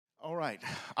right,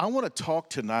 I want to talk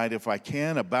tonight, if I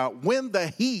can, about when the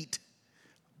heat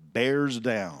bears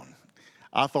down.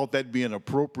 I thought that'd be an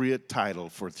appropriate title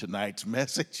for tonight's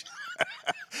message.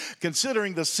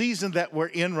 Considering the season that we're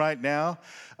in right now,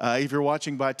 if you're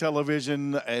watching by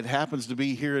television, it happens to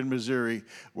be here in Missouri.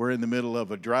 We're in the middle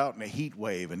of a drought and a heat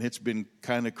wave, and it's been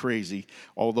kind of crazy,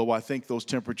 although I think those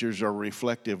temperatures are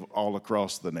reflective all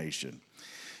across the nation.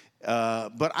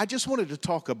 But I just wanted to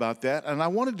talk about that, and I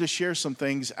wanted to share some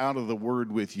things out of the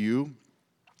Word with you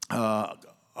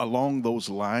along those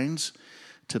lines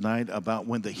tonight about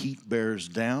when the heat bears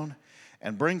down,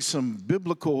 and bring some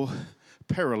biblical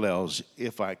parallels,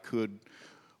 if I could,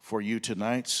 for you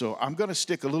tonight. So I'm going to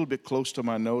stick a little bit close to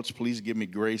my notes. Please give me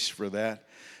grace for that,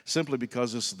 simply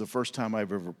because this is the first time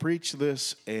I've ever preached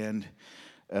this, and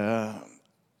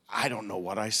I don't know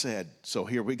what I said, so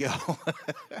here we go.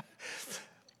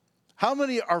 How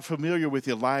many are familiar with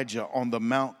Elijah on the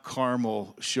Mount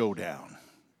Carmel showdown?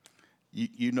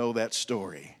 You know that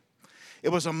story. It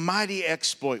was a mighty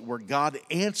exploit where God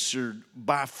answered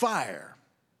by fire.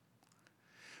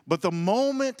 But the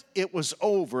moment it was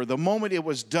over, the moment it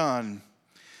was done,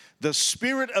 the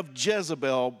spirit of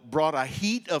Jezebel brought a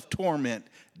heat of torment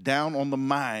down on the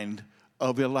mind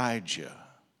of Elijah.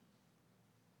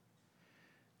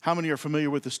 How many are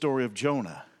familiar with the story of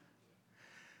Jonah?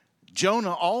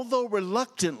 Jonah, although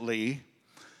reluctantly,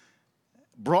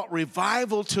 brought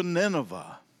revival to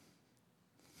Nineveh.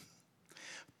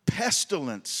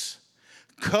 Pestilence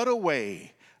cut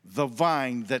away the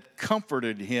vine that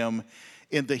comforted him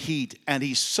in the heat, and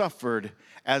he suffered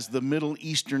as the Middle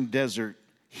Eastern desert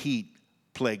heat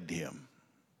plagued him.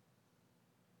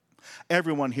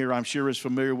 Everyone here, I'm sure, is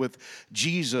familiar with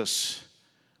Jesus,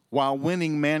 while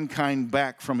winning mankind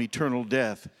back from eternal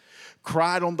death,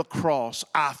 cried on the cross,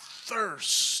 "I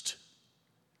thirst,"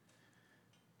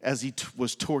 as he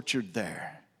was tortured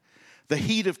there. The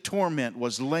heat of torment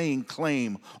was laying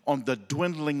claim on the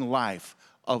dwindling life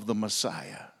of the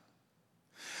Messiah.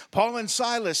 Paul and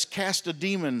Silas cast a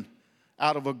demon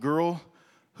out of a girl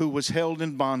who was held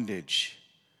in bondage,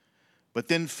 but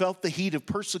then felt the heat of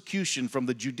persecution from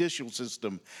the judicial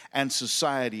system and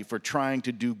society for trying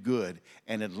to do good,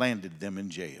 and it landed them in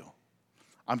jail.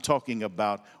 I'm talking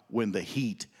about when the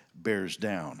heat bears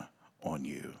down on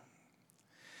you.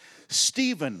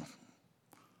 Stephen.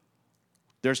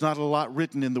 There's not a lot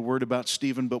written in the Word about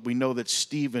Stephen, but we know that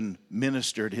Stephen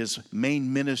ministered. His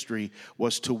main ministry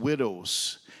was to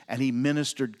widows, and he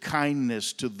ministered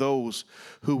kindness to those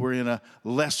who were in a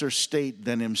lesser state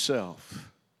than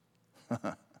himself.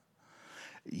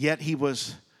 Yet he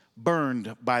was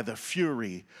burned by the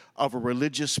fury of a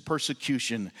religious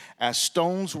persecution as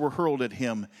stones were hurled at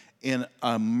him in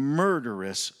a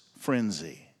murderous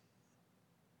frenzy.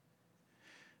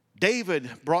 David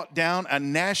brought down a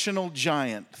national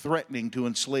giant threatening to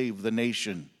enslave the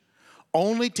nation,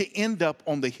 only to end up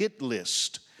on the hit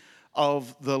list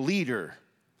of the leader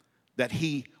that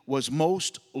he was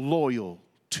most loyal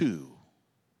to.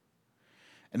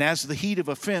 And as the heat of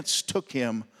offense took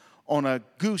him on a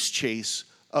goose chase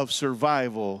of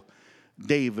survival,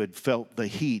 David felt the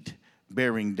heat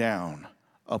bearing down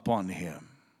upon him.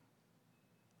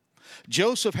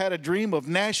 Joseph had a dream of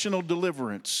national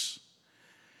deliverance,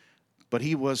 but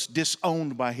he was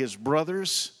disowned by his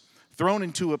brothers, thrown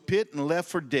into a pit and left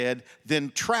for dead,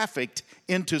 then trafficked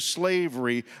into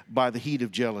slavery by the heat of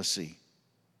jealousy.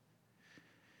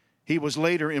 He was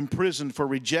later imprisoned for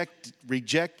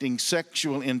rejecting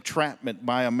sexual entrapment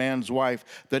by a man's wife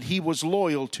that he was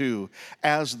loyal to,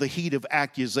 as the heat of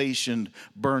accusation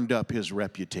burned up his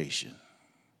reputation.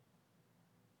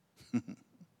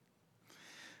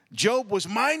 Job was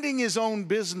minding his own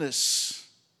business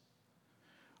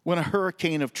when a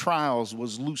hurricane of trials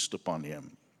was loosed upon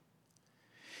him.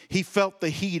 He felt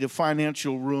the heat of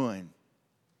financial ruin.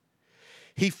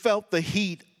 He felt the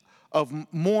heat of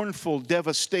mournful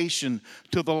devastation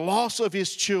to the loss of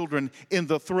his children in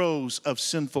the throes of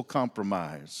sinful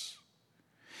compromise.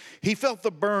 He felt the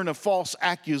burn of false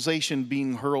accusation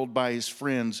being hurled by his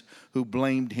friends who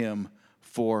blamed him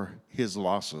for his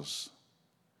losses.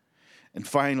 And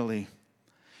finally,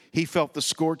 he felt the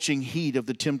scorching heat of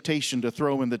the temptation to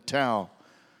throw in the towel,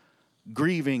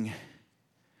 grieving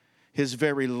his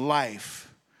very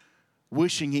life,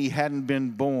 wishing he hadn't been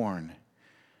born,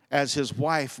 as his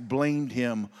wife blamed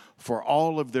him for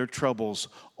all of their troubles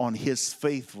on his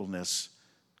faithfulness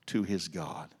to his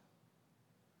God.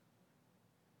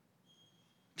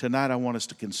 Tonight I want us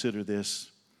to consider this.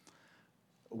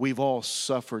 We've all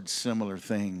suffered similar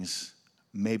things,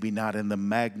 maybe not in the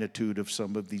magnitude of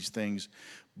some of these things,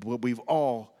 but we've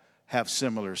all have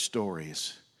similar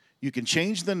stories. You can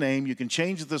change the name, you can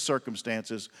change the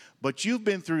circumstances, but you've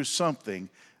been through something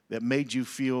that made you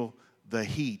feel the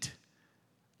heat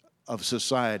of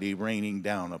society raining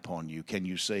down upon you. Can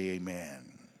you say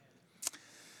amen?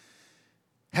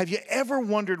 Have you ever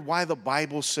wondered why the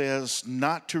Bible says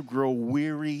not to grow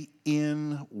weary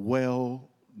in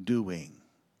well-doing?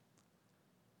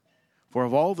 For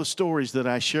of all the stories that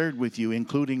I shared with you,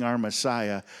 including our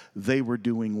Messiah, they were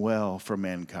doing well for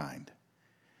mankind.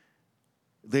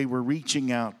 They were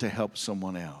reaching out to help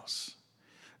someone else.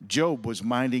 Job was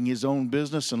minding his own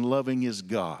business and loving his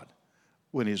God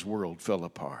when his world fell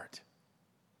apart.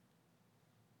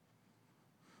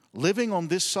 Living on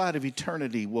this side of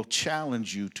eternity will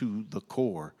challenge you to the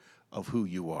core of who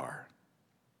you are.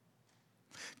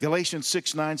 Galatians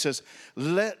 6:9 says,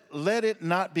 let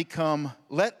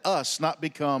us not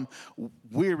become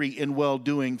weary in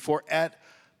well-doing, for at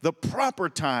the proper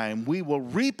time we will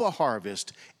reap a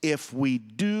harvest if we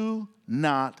do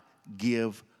not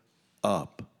give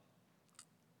up.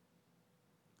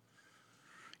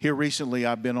 Here recently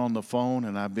I've been on the phone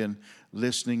and I've been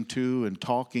listening to and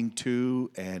talking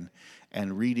to and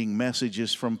reading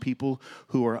messages from people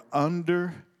who are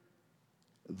under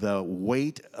the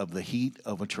weight of the heat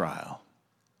of a trial,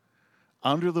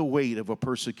 under the weight of a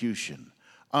persecution,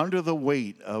 under the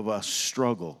weight of a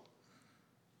struggle.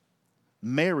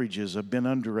 Marriages have been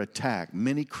under attack.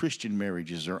 Many Christian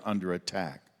marriages are under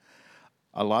attack.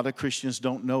 A lot of Christians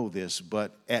don't know this,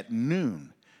 but at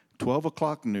noon, 12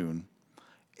 o'clock noon,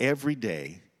 every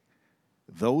day,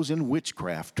 those in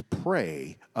witchcraft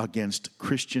pray against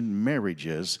Christian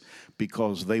marriages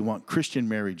because they want Christian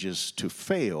marriages to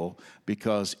fail,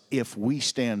 because if we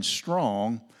stand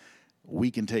strong,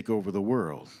 we can take over the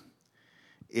world.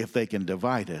 If they can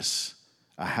divide us,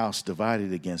 a house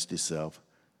divided against itself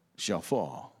shall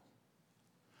fall.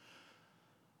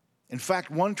 In fact,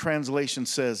 one translation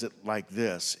says it like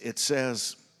this. It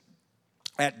says,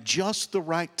 at just the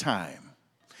right time,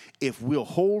 if we'll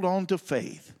hold on to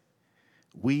faith,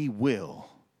 we will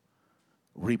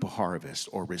reap a harvest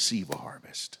or receive a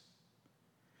harvest.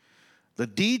 The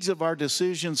deeds of our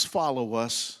decisions follow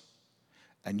us,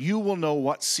 and you will know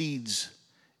what seeds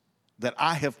that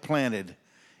I have planted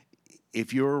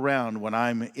if you're around when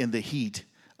I'm in the heat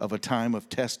of a time of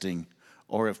testing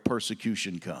or if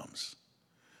persecution comes.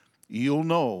 You'll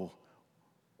know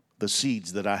the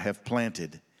seeds that I have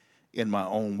planted in my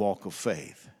own walk of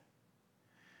faith.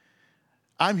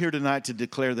 I'm here tonight to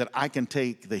declare that I can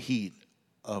take the heat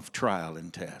of trial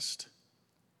and test.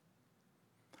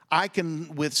 I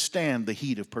can withstand the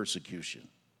heat of persecution.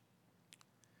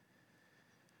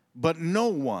 But no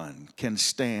one can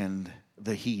stand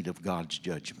the heat of God's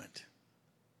judgment.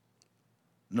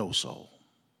 No soul.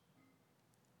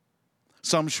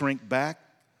 Some shrink back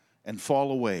and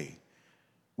fall away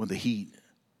when the heat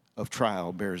of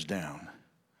trial bears down.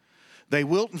 They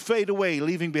wilt and fade away,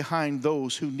 leaving behind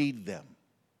those who need them.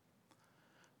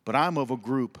 But I'm of a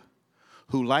group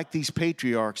who, like these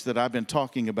patriarchs that I've been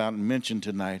talking about and mentioned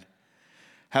tonight,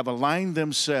 have aligned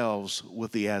themselves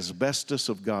with the asbestos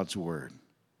of God's word.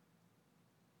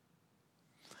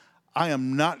 I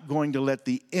am not going to let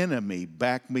the enemy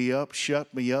back me up,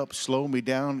 shut me up, slow me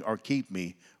down, or keep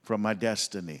me from my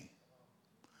destiny.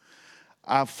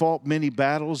 I've fought many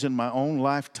battles in my own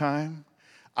lifetime.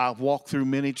 I've walked through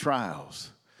many trials.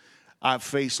 I've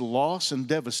faced loss and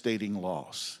devastating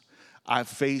loss. I've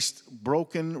faced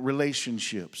broken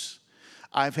relationships.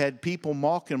 I've had people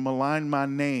mock and malign my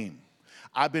name.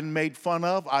 I've been made fun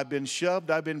of. I've been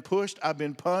shoved. I've been pushed. I've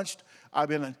been punched. I've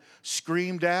been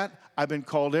screamed at. I've been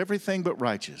called everything but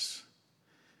righteous.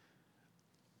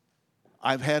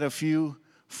 I've had a few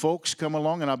folks come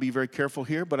along, and I'll be very careful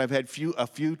here, but I've had a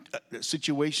few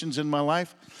situations in my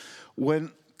life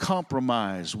when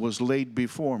compromise was laid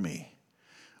before me,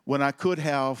 when I could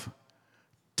have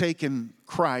taken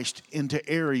Christ into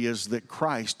areas that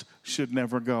Christ should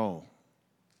never go.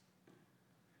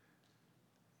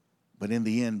 But in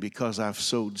the end, because I've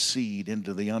sowed seed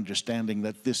into the understanding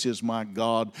that this is my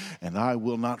God and I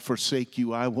will not forsake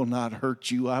you, I will not hurt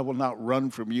you, I will not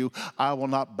run from you, I will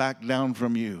not back down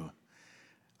from you,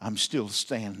 I'm still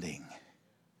standing.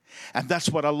 And that's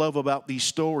what I love about these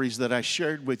stories that I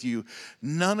shared with you.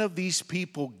 None of these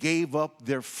people gave up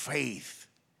their faith.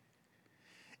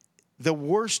 The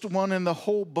worst one in the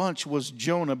whole bunch was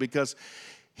Jonah, because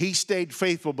he stayed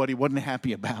faithful, but he wasn't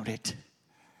happy about it.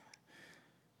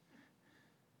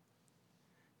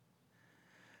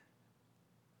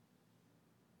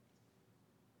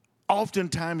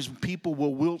 Oftentimes, people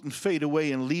will wilt and fade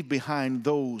away and leave behind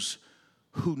those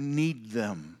who need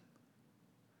them.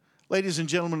 Ladies and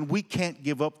gentlemen, we can't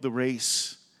give up the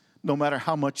race no matter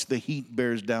how much the heat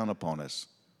bears down upon us.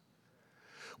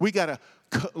 We got to,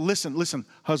 listen,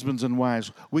 husbands and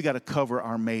wives, we got to cover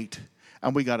our mate,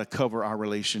 and we got to cover our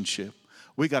relationship.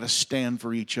 We got to stand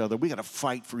for each other. We got to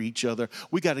fight for each other.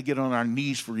 We got to get on our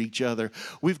knees for each other.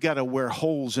 We've got to wear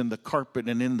holes in the carpet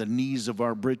and in the knees of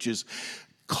our breeches,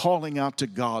 calling out to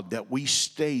God that we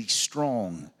stay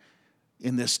strong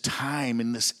in this time,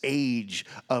 in this age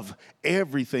of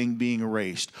everything being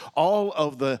erased. All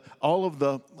of the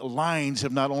lines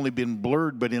have not only been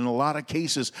blurred, but in a lot of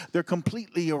cases, they're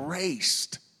completely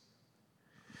erased.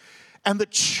 And the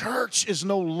church is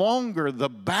no longer the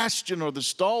bastion or the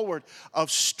stalwart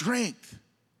of strength.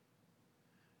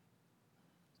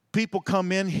 People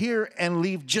come in here and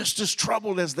leave just as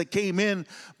troubled as they came in,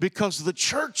 because the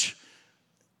church,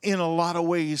 in a lot of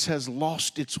ways, has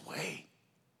lost its way.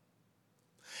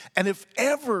 And if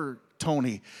ever,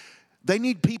 Tony, they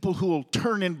need people who will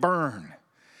turn and burn.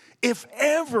 If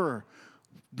ever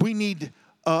we need,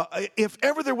 if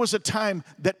ever there was a time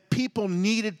that people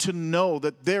needed to know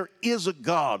that there is a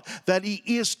God, that He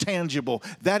is tangible,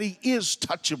 that He is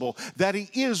touchable, that He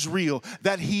is real,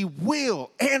 that He will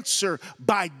answer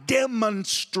by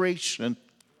demonstration,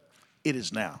 it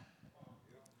is now.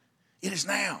 It is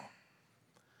now.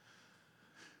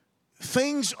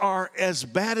 Things are as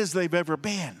bad as they've ever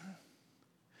been.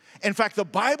 In fact, the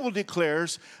Bible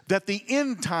declares that the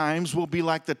end times will be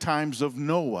like the times of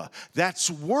Noah. That's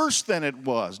worse than it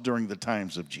was during the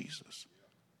times of Jesus.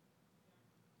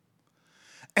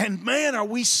 And man, are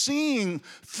we seeing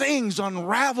things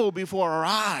unravel before our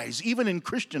eyes, even in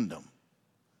Christendom.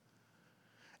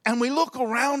 And we look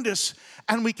around us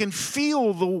and we can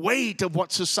feel the weight of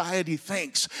what society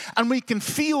thinks. And we can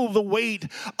feel the weight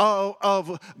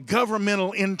of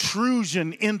governmental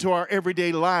intrusion into our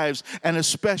everyday lives, and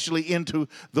especially into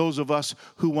those of us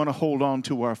who want to hold on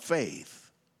to our faith.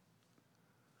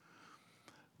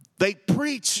 They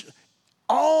preach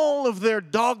all of their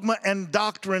dogma and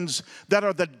doctrines that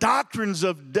are the doctrines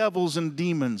of devils and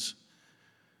demons,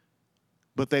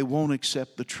 but they won't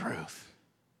accept the truth.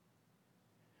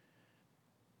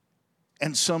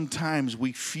 And sometimes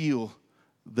we feel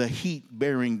the heat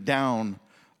bearing down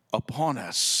upon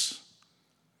us.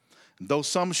 Though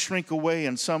some shrink away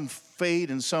and some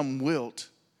fade and some wilt,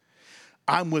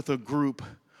 I'm with a group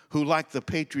who, like the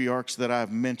patriarchs that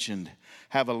I've mentioned,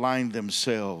 have aligned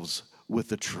themselves with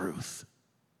the truth.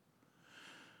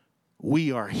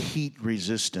 We are heat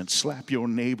resistant. Slap your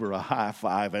neighbor a high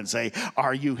five and say,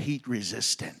 "Are you heat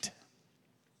resistant?"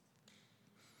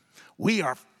 We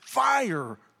are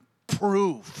fire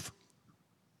proof.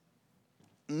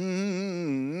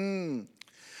 We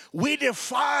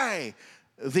defy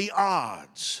the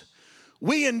odds.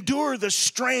 We endure the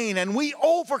strain and we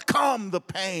overcome the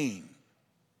pain.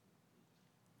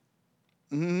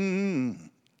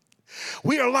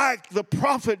 We are like the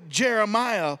prophet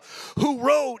Jeremiah, who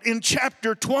wrote in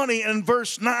chapter 20 and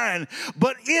verse 9,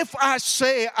 "But if I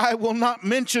say I will not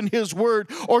mention His word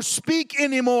or speak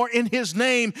anymore in His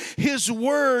name, His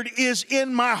word is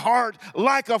in my heart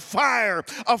like a fire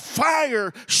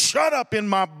shut up in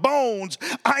my bones.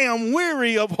 I am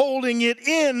weary of holding it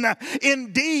in.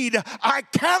 Indeed, I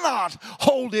cannot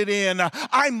hold it in.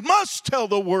 I must tell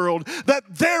the world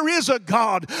that there is a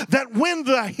God, that when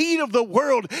the heat of the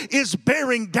world is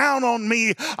bearing down on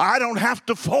me, I don't have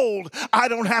to fold. I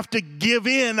don't have to give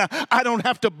in. I don't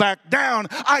have to back down.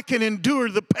 I can endure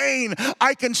the pain.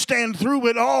 I can stand through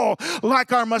it all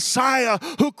like our Messiah,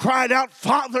 who cried out,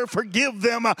 'Father, forgive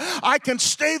them.' I can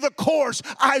stay the course.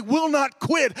 I will not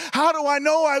quit." How do I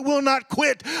know I will not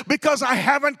quit? Because I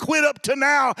haven't quit up to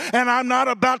now, and I'm not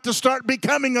about to start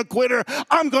becoming a quitter.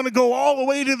 I'm going to go all the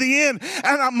way to the end,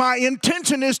 and my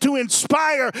intention is to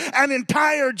inspire an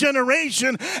entire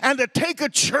generation and to take a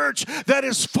church that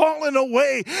has fallen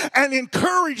away and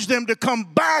encourage them to come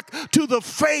back to the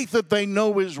faith that they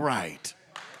know is right.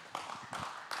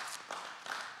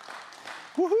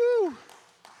 Woohoo!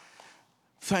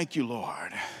 Thank you,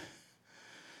 Lord.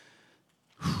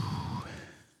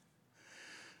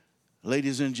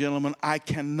 Ladies and gentlemen, I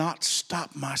cannot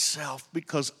stop myself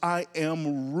because I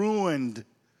am ruined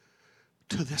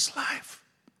to this life.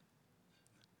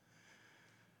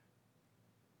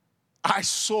 I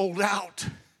sold out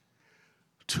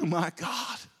to my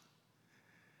God.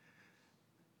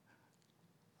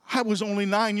 I was only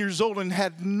 9 years old and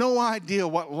had no idea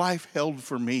what life held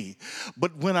for me.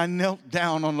 But when I knelt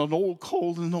down on an old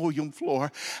cold linoleum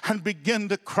floor and began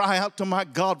to cry out to my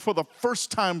God for the first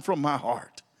time from my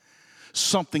heart,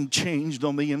 something changed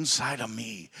on the inside of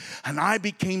me. And I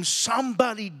became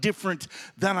somebody different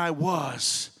than I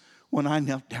was when I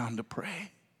knelt down to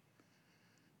pray.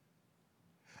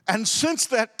 And since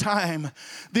that time,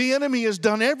 the enemy has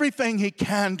done everything he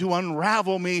can to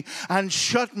unravel me and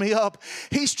shut me up.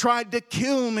 He's tried to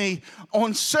kill me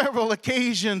on several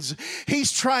occasions.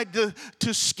 He's tried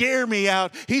to scare me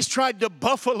out. He's tried to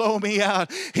buffalo me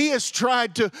out. He has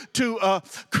tried to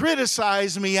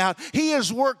criticize me out. He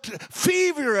has worked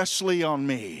feverishly on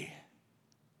me.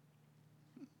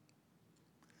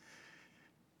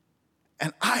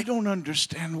 And I don't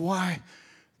understand why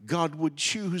God would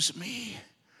choose me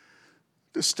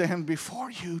to stand before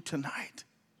you tonight.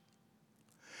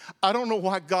 I don't know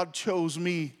why God chose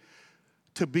me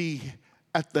to be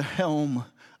at the helm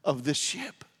of this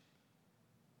ship.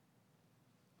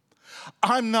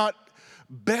 I'm not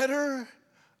better.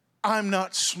 I'm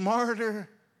not smarter.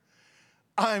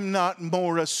 I'm not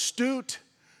more astute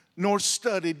nor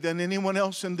studied than anyone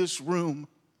else in this room.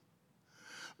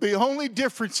 The only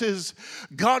difference is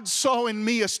God saw in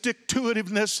me a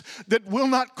stick-to-itiveness that will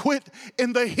not quit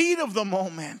in the heat of the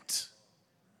moment.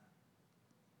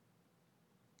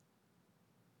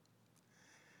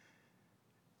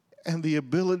 And the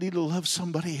ability to love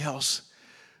somebody else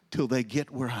till they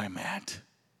get where I'm at.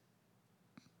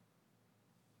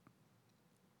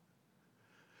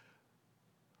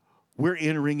 We're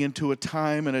entering into a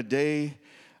time and a day.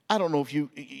 I don't know if you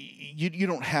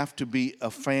don't have to be a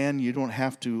fan. You don't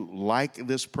have to like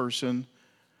this person.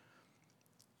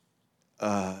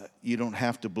 You don't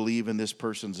have to believe in this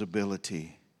person's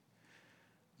ability.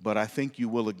 But I think you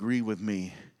will agree with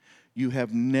me. You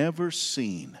have never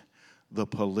seen the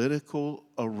political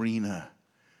arena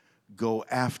go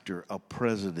after a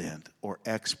president or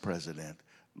ex-president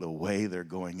the way they're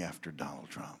going after Donald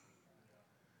Trump.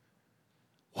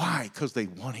 Why? Because they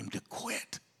want him to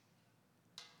quit.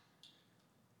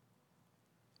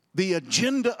 The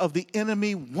agenda of the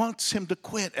enemy wants him to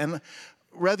quit. And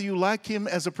whether you like him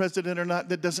as a president or not,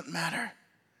 that doesn't matter.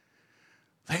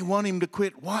 They want him to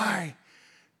quit. Why?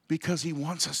 Because he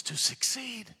wants us to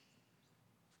succeed.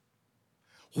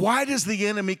 Why does the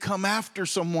enemy come after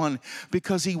someone?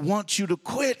 Because he wants you to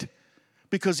quit.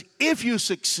 Because if you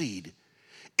succeed,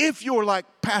 if you're like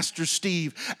Pastor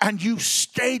Steve and you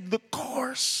stayed the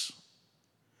course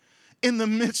in the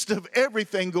midst of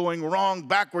everything going wrong,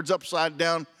 backwards, upside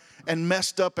down, and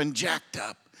messed up and jacked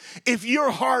up. If your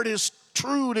heart is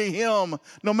true to him,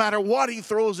 no matter what he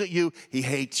throws at you, he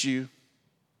hates you.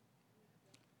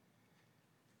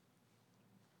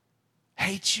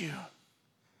 Hates you.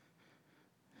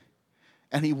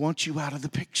 And he wants you out of the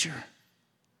picture.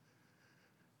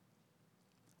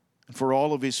 And for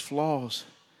all of his flaws,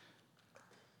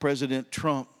 President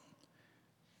Trump,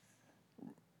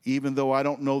 even though I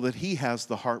don't know that he has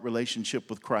the heart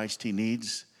relationship with Christ he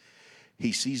needs,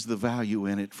 he sees the value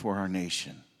in it for our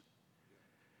nation.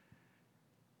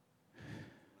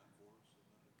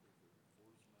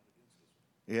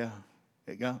 Yeah,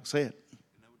 there you go. Say it. Isn't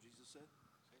that what Jesus said?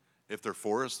 If they're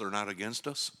for us, they're not against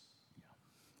us.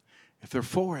 If they're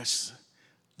for us,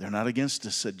 they're not against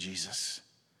us, said Jesus.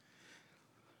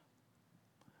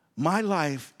 My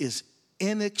life is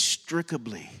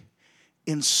inextricably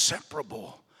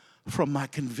inseparable from my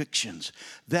convictions.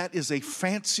 That is a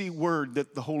fancy word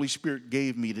that the Holy Spirit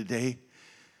gave me today.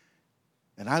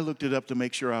 And I looked it up to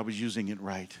make sure I was using it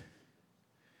right.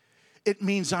 It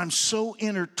means I'm so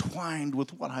intertwined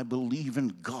with what I believe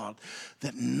in God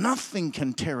that nothing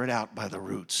can tear it out by the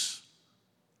roots.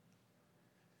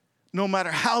 No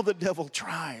matter how the devil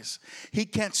tries, he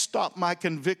can't stop my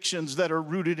convictions that are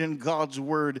rooted in God's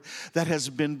word that has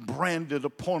been branded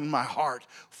upon my heart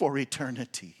for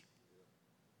eternity.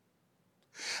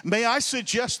 May I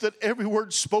suggest that every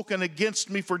word spoken against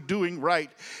me for doing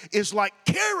right is like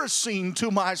kerosene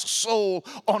to my soul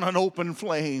on an open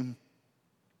flame.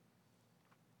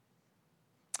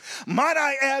 Might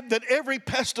I add that every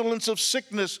pestilence of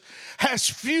sickness has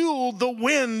fueled the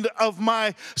wind of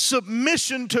my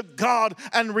submission to God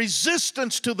and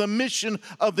resistance to the mission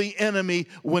of the enemy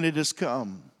when it has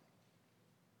come.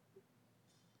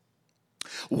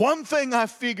 One thing I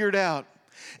figured out,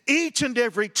 each and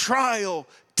every trial,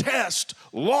 test,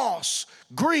 loss,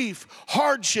 grief,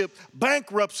 hardship,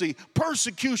 bankruptcy,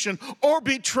 persecution, or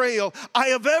betrayal I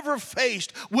have ever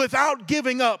faced without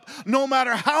giving up, no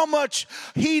matter how much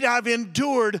heat I've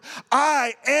endured,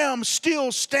 I am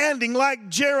still standing like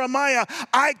Jeremiah.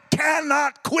 I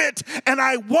cannot quit and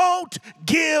I won't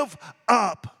give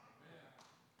up.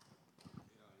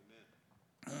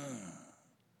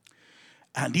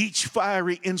 And each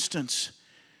fiery instance,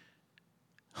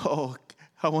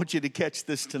 I want you to catch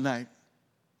this tonight.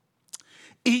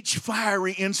 Each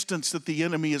fiery instance that the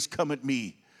enemy has come at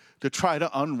me to try to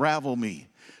unravel me,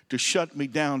 to shut me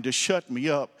down, to shut me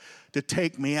up, to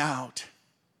take me out,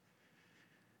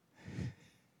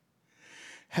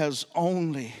 has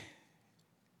only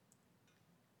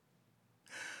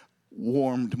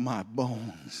warmed my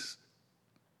bones.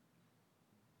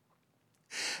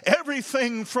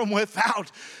 Everything from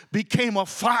without became a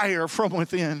fire from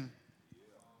within.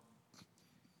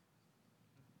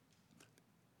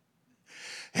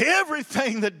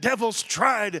 Everything the devil's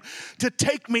tried to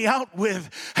take me out with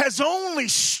has only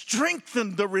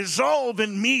strengthened the resolve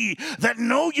in me that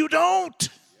no, you don't.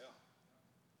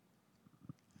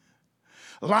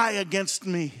 Lie against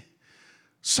me.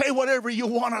 Say whatever you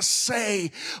want to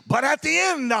say, but at the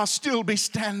end I'll still be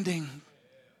standing.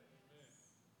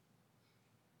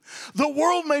 The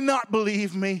world may not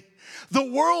believe me. The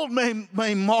world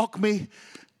may mock me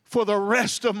for the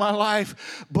rest of my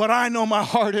life, but I know my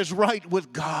heart is right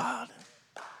with God.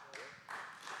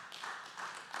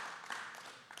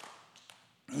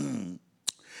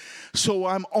 So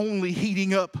I'm only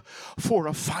heating up for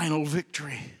a final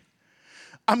victory.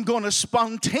 I'm going to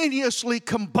spontaneously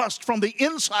combust from the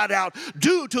inside out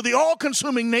due to the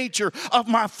all-consuming nature of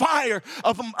my fire,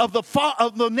 of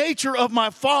the nature of my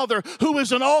Father, who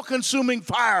is an all-consuming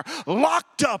fire,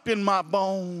 locked up in my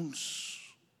bones.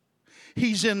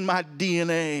 He's in my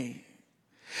DNA.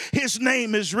 His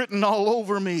name is written all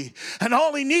over me. And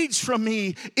all he needs from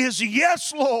me is,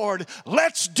 yes, Lord,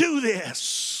 let's do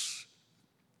this.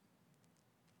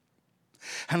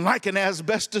 And like an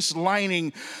asbestos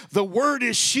lining, the word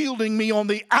is shielding me on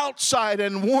the outside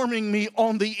and warming me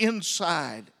on the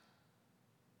inside.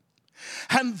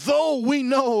 And though we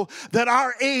know that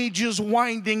our age is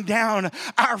winding down,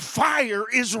 our fire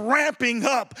is ramping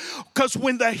up, because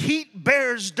when the heat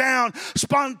bears down,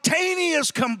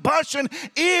 spontaneous combustion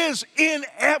is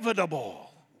inevitable.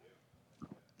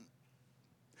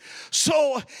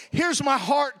 So here's my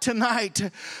heart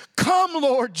tonight. Come,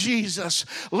 Lord Jesus.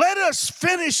 Let us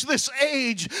finish this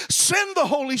age. Send the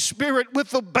Holy Spirit with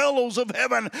the bellows of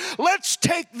heaven. Let's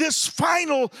take this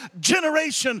final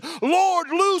generation.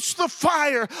 Lord, loose the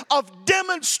fire of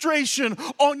demonstration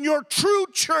on your true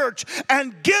church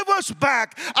and give us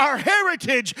back our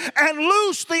heritage and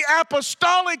loose the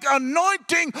apostolic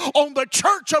anointing on the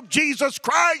church of Jesus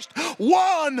Christ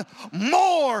one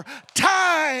more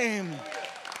time.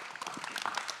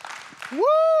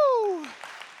 Woo!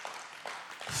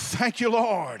 Thank you,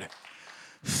 Lord.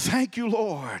 Thank you,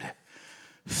 Lord.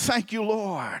 Thank you,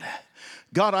 Lord.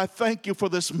 God, I thank you for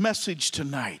this message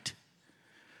tonight.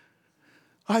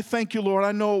 I thank you, Lord.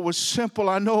 I know it was simple.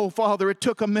 I know, Father, it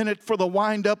took a minute for the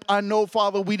wind up. I know,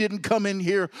 Father, we didn't come in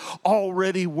here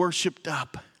already worshiped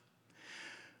up.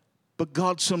 But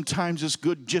God, sometimes it's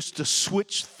good just to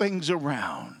switch things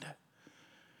around.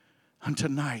 And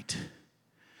tonight,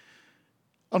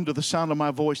 under the sound of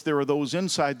my voice, there are those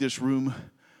inside this room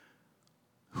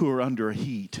who are under a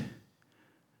heat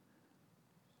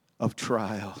of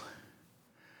trial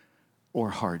or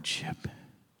hardship.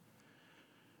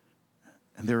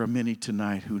 And there are many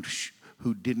tonight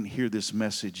who didn't hear this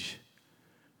message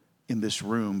in this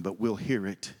room, but will hear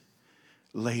it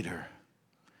later.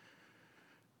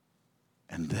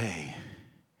 And they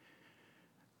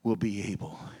will be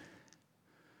able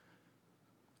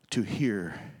to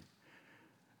hear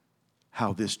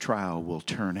how this trial will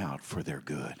turn out for their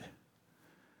good.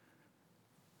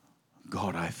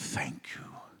 God, I thank you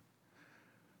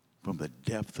from the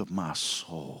depth of my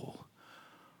soul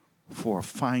for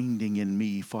finding in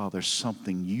me, Father,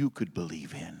 something you could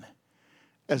believe in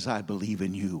as I believe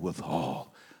in you with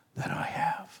all that I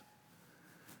have.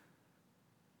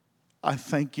 I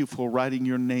thank you for writing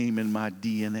your name in my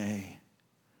DNA.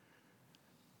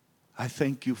 I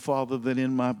thank you, Father, that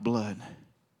in my blood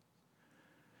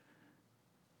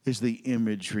is the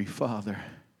imagery, Father,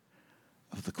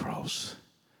 of the cross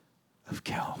of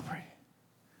Calvary.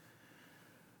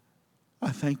 I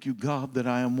thank you, God, that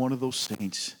I am one of those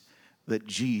saints that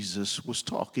Jesus was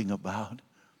talking about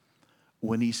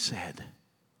when he said,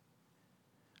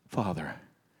 Father,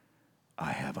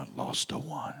 I haven't lost a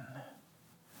one.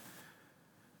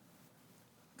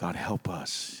 God, help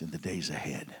us in the days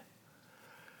ahead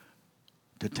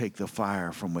to take the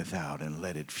fire from without and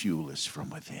let it fuel us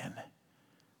from within,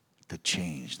 to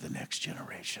change the next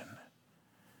generation.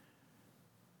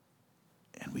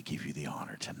 And we give you the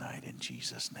honor tonight in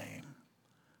Jesus' name.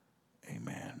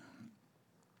 Amen.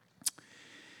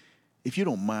 If you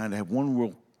don't mind, I have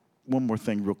one more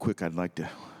thing real quick I'd like to.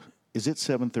 Is it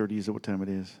 7:30? Is that what time it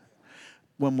is?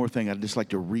 One more thing, I'd just like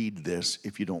to read this,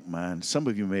 if you don't mind. Some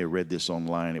of you may have read this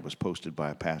online. It was posted by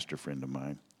a pastor friend of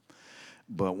mine.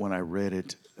 But when I read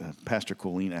it, Pastor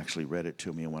Colleen actually read it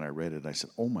to me, and when I read it, I said,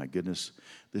 oh my goodness,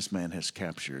 this man has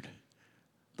captured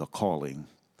the calling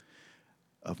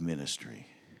of ministry.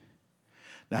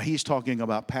 Now, he's talking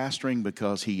about pastoring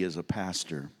because he is a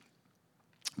pastor,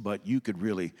 but you could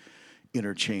really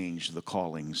interchange the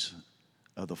callings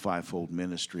of the fivefold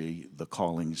ministry, the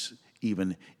callings,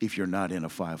 even if you're not in a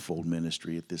fivefold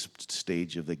ministry at this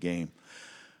stage of the game.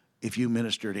 If you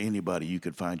minister to anybody, you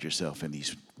could find yourself in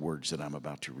these words that I'm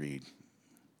about to read.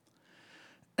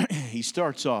 He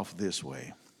starts off this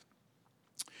way.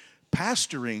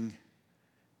 Pastoring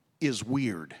is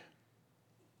weird.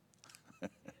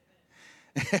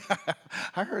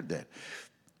 I heard that.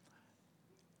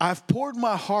 I've poured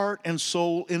my heart and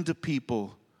soul into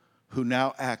people who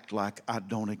now act like I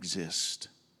don't exist.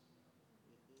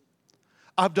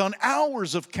 I've done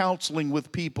hours of counseling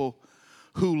with people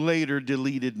who later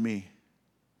deleted me.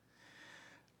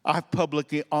 I've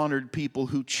publicly honored people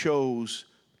who chose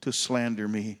to slander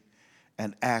me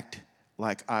and act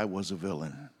like I was a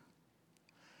villain.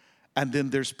 And then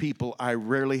there's people I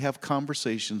rarely have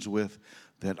conversations with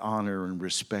that honor and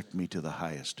respect me to the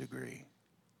highest degree.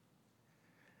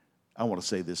 I want to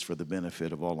say this for the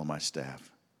benefit of all of my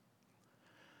staff.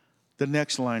 The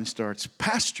next line starts,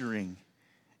 pastoring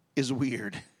is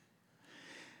weird.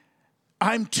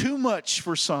 I'm too much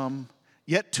for some,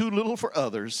 yet too little for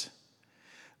others.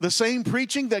 The same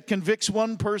preaching that convicts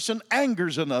one person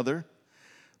angers another.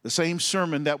 The same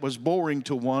sermon that was boring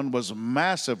to one was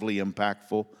massively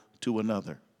impactful to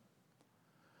another.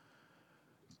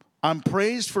 I'm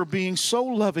praised for being so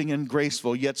loving and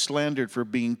graceful, yet slandered for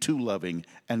being too loving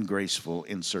and graceful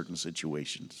in certain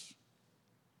situations.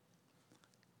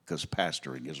 Because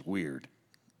pastoring is weird.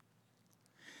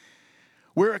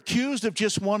 We're accused of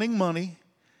just wanting money,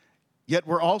 yet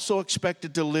we're also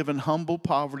expected to live in humble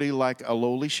poverty like a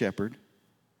lowly shepherd.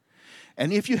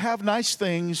 And if you have nice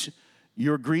things,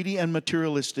 you're greedy and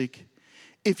materialistic.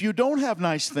 If you don't have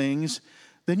nice things,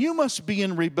 then you must be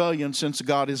in rebellion since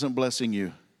God isn't blessing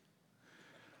you.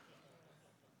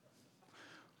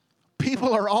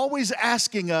 People are always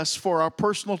asking us for our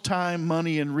personal time,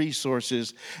 money, and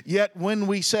resources. Yet when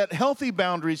we set healthy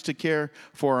boundaries to care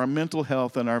for our mental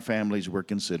health and our families, we're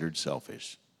considered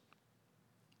selfish.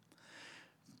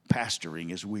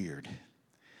 Pastoring is weird.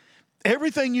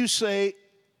 Everything you say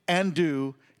and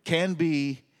do can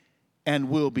be and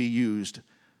will be used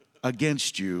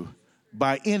against you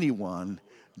by anyone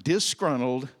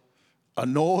disgruntled,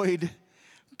 annoyed,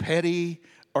 petty,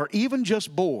 or even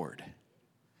just bored.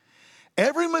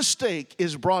 Every mistake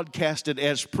is broadcasted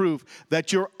as proof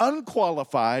that you're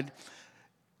unqualified,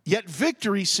 yet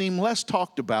victories seem less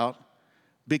talked about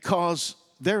because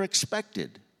they're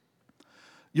expected.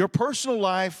 Your personal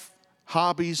life,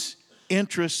 hobbies,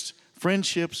 interests,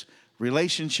 friendships,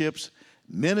 relationships,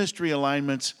 ministry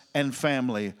alignments, and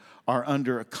family are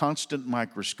under a constant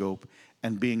microscope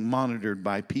and being monitored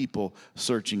by people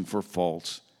searching for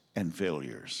faults and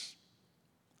failures.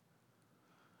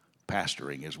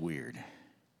 Pastoring is weird.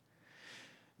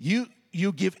 You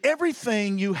give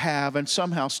everything you have and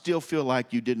somehow still feel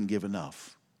like you didn't give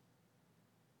enough.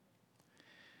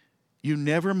 You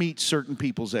never meet certain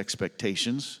people's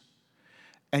expectations,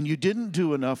 and you didn't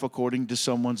do enough according to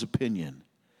someone's opinion.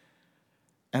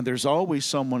 And there's always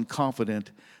someone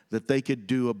confident that they could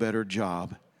do a better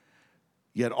job,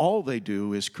 yet all they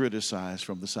do is criticize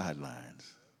from the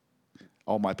sidelines.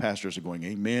 All my pastors are going,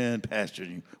 amen, pastor.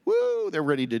 Woo, they're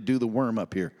ready to do the worm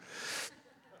up here.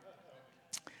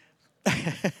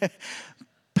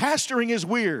 Pastoring is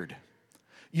weird.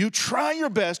 You try your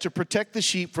best to protect the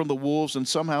sheep from the wolves, and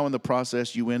somehow in the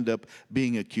process you end up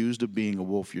being accused of being a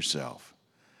wolf yourself.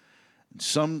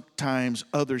 Sometimes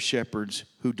other shepherds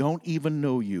who don't even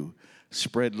know you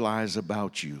spread lies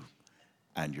about you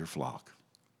and your flock.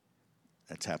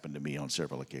 That's happened to me on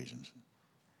several occasions.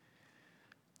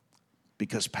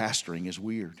 Because pastoring is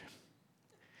weird.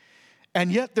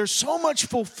 And yet there's so much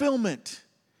fulfillment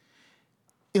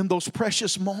in those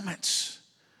precious moments.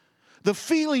 The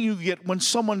feeling you get when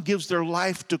someone gives their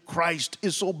life to Christ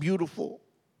is so beautiful.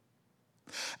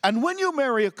 And when you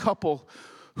marry a couple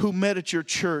who met at your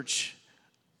church,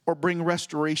 or bring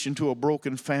restoration to a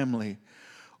broken family,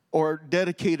 or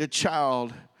dedicate a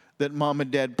child that mom and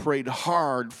dad prayed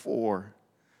hard for,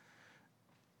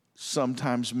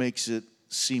 sometimes makes it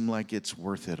seem like it's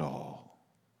worth it all.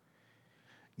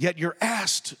 Yet you're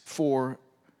asked for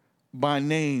by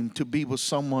name to be with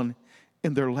someone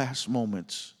in their last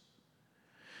moments.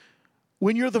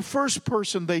 When you're the first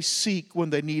person they seek when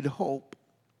they need hope.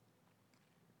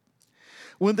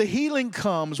 When the healing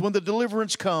comes, when the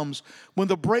deliverance comes, when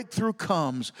the breakthrough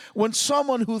comes, when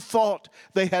someone who thought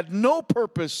they had no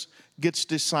purpose gets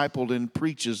discipled and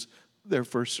preaches their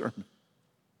first sermon.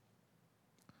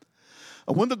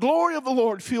 And when the glory of the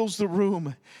Lord fills the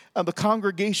room and the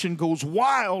congregation goes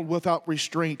wild without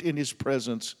restraint in his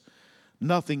presence,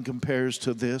 nothing compares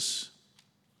to this.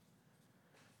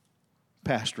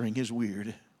 Pastoring is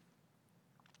weird.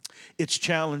 It's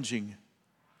challenging.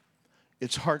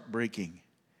 It's heartbreaking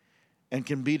and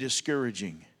can be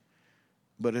discouraging,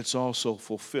 but it's also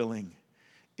fulfilling,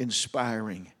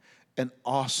 inspiring, and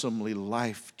awesomely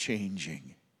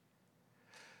life-changing.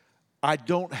 I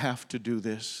don't have to do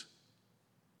this.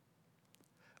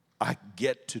 I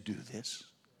get to do this.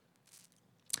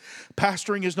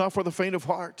 Pastoring is not for the faint of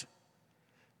heart.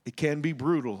 It can be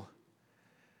brutal,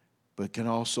 but it can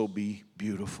also be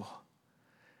beautiful.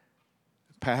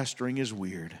 Pastoring is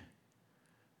weird,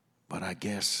 but I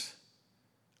guess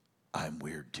I'm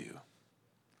weird too.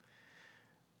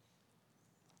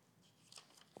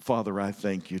 Father, I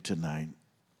thank you tonight.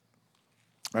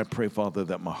 I pray, Father,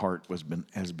 that my heart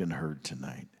has been heard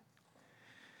tonight.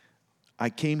 I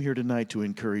came here tonight to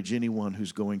encourage anyone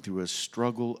who's going through a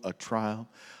struggle, a trial,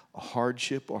 a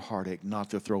hardship, or heartache, not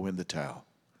to throw in the towel,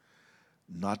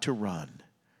 not to run,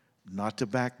 not to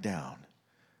back down,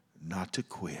 not to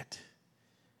quit.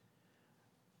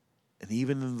 And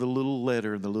even in the little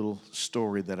letter, the little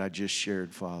story that I just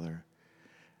shared, Father,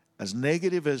 as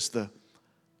negative as the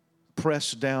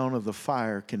press down of the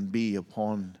fire can be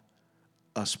upon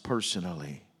us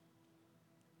personally,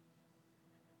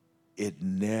 it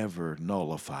never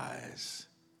nullifies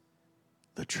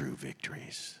the true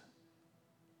victories.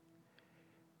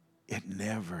 It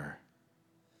never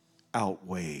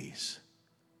outweighs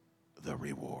the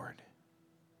reward.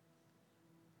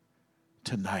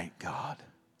 Tonight, God,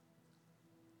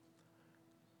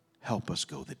 help us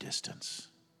go the distance.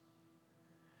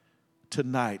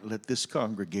 Tonight, let this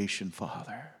congregation,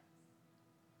 Father,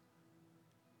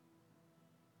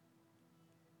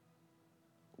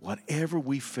 whatever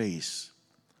we face,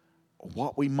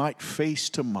 what we might face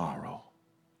tomorrow,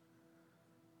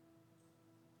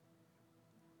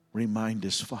 remind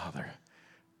us, Father,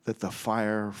 that the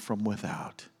fire from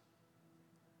without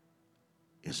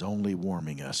is only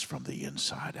warming us from the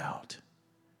inside out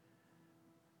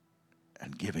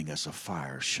and giving us a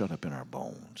fire shut up in our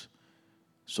bones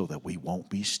so that we won't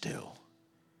be still,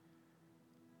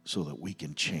 so that we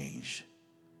can change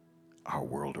our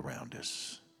world around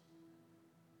us.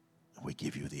 We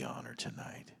give you the honor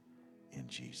tonight in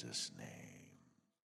Jesus' name.